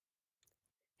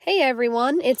Hey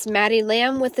everyone, it's Maddie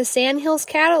Lamb with the Sandhills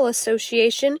Cattle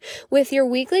Association with your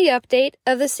weekly update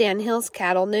of the Sandhills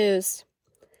Cattle News.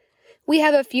 We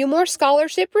have a few more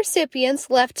scholarship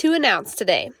recipients left to announce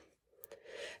today.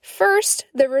 First,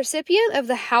 the recipient of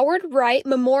the Howard Wright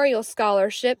Memorial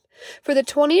Scholarship for the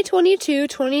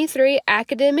 2022-23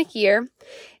 academic year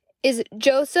is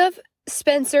Joseph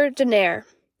Spencer Denaire.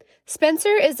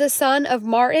 Spencer is the son of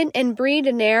Martin and Bree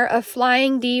Denaire of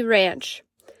Flying D Ranch.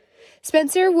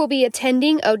 Spencer will be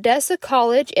attending Odessa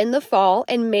College in the fall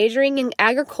and majoring in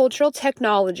agricultural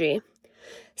technology.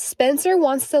 Spencer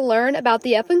wants to learn about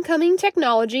the up-and-coming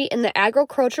technology in the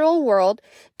agricultural world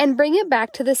and bring it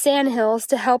back to the Sandhills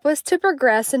to help us to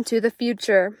progress into the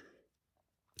future.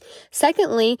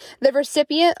 Secondly, the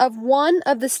recipient of one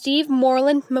of the Steve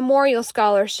Moreland Memorial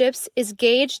Scholarships is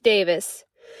Gage Davis.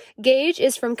 Gage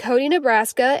is from Cody,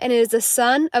 Nebraska, and is the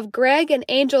son of Greg and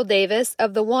Angel Davis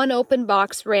of the One Open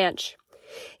Box Ranch.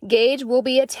 Gage will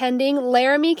be attending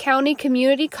Laramie County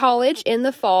Community College in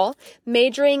the fall,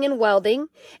 majoring in welding,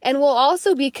 and will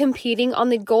also be competing on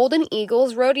the Golden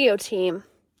Eagles rodeo team.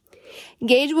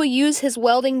 Gage will use his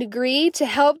welding degree to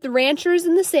help the ranchers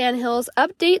in the Sandhills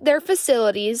update their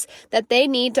facilities that they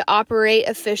need to operate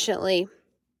efficiently.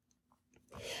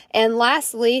 And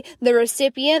lastly, the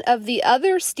recipient of the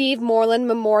other Steve Moreland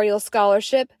Memorial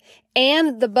Scholarship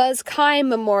and the Buzz Kime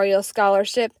Memorial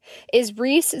Scholarship is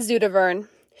Reese Zudavern.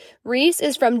 Reese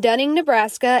is from Dunning,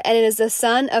 Nebraska, and is the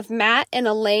son of Matt and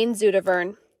Elaine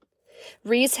Zudavern.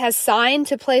 Reese has signed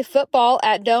to play football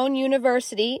at Doane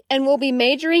University and will be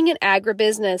majoring in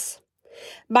agribusiness.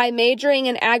 By majoring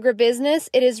in agribusiness,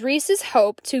 it is Reese's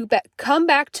hope to come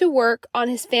back to work on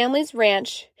his family's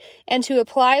ranch and to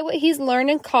apply what he's learned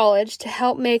in college to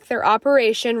help make their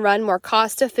operation run more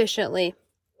cost efficiently.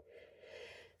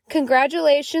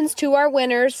 Congratulations to our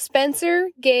winners, Spencer,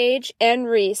 Gage, and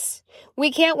Reese.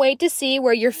 We can't wait to see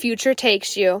where your future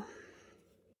takes you.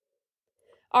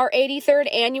 Our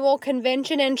 83rd annual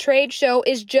convention and trade show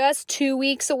is just 2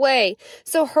 weeks away,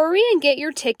 so hurry and get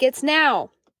your tickets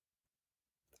now.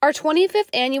 Our 25th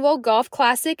annual Golf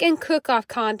Classic and Cook-Off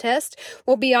contest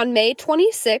will be on May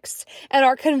 26th and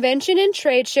our convention and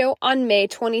trade show on May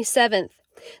 27th.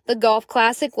 The Golf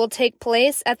Classic will take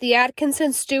place at the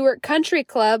Atkinson Stewart Country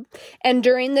Club, and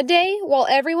during the day, while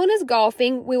everyone is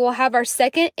golfing, we will have our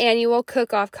second annual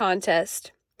Cook-Off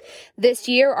contest. This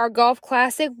year, our Golf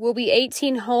Classic will be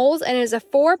 18 holes and is a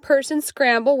 4-person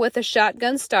scramble with a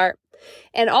shotgun start.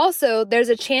 And also, there's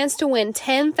a chance to win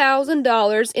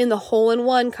 $10,000 in the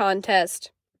hole-in-one contest.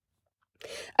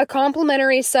 A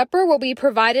complimentary supper will be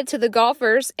provided to the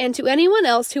golfers and to anyone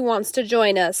else who wants to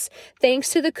join us,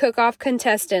 thanks to the cook-off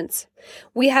contestants.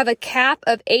 We have a cap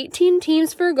of 18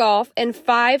 teams for golf and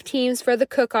 5 teams for the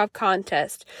cook-off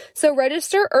contest, so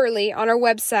register early on our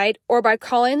website or by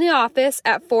calling the office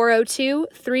at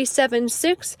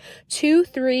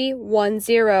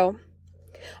 402-376-2310.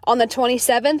 On the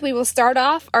 27th, we will start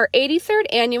off our 83rd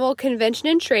annual convention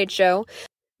and trade show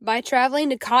by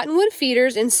traveling to Cottonwood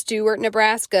Feeders in Stewart,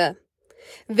 Nebraska.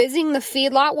 Visiting the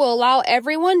feedlot will allow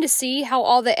everyone to see how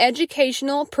all the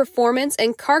educational, performance,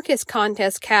 and carcass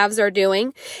contest calves are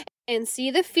doing and see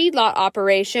the feedlot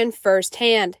operation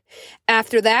firsthand.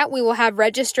 After that, we will have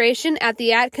registration at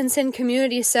the Atkinson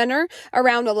Community Center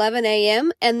around 11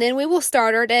 a.m., and then we will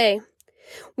start our day.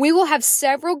 We will have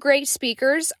several great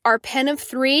speakers, our Pen of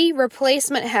 3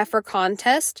 replacement heifer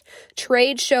contest,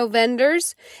 trade show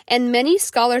vendors, and many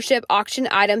scholarship auction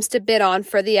items to bid on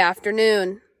for the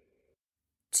afternoon.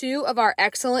 2 of our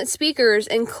excellent speakers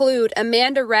include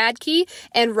Amanda Radke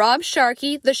and Rob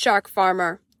Sharkey, the Shark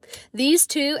Farmer. These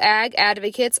 2 ag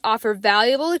advocates offer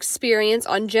valuable experience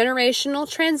on generational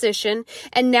transition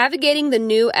and navigating the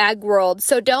new ag world,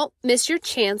 so don't miss your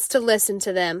chance to listen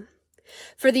to them.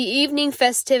 For the evening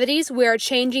festivities, we are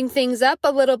changing things up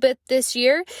a little bit this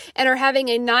year and are having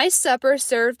a nice supper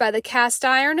served by the Cast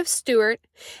Iron of Stewart,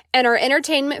 and our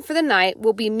entertainment for the night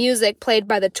will be music played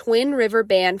by the Twin River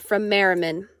Band from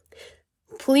Merriman.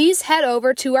 Please head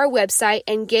over to our website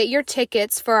and get your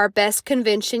tickets for our best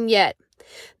convention yet,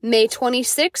 May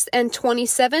 26th and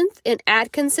 27th in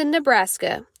Atkinson,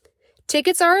 Nebraska.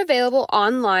 Tickets are available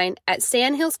online at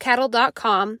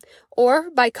sandhillscattle.com or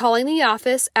by calling the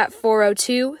office at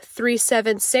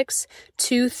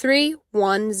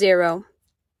 402-376-2310.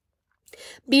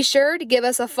 Be sure to give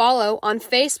us a follow on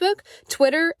Facebook,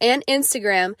 Twitter, and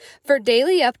Instagram for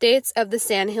daily updates of the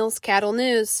Sandhills Cattle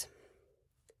News.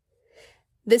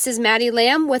 This is Maddie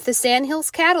Lamb with the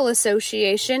Sandhills Cattle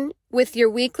Association with your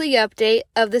weekly update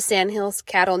of the Sandhills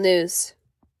Cattle News.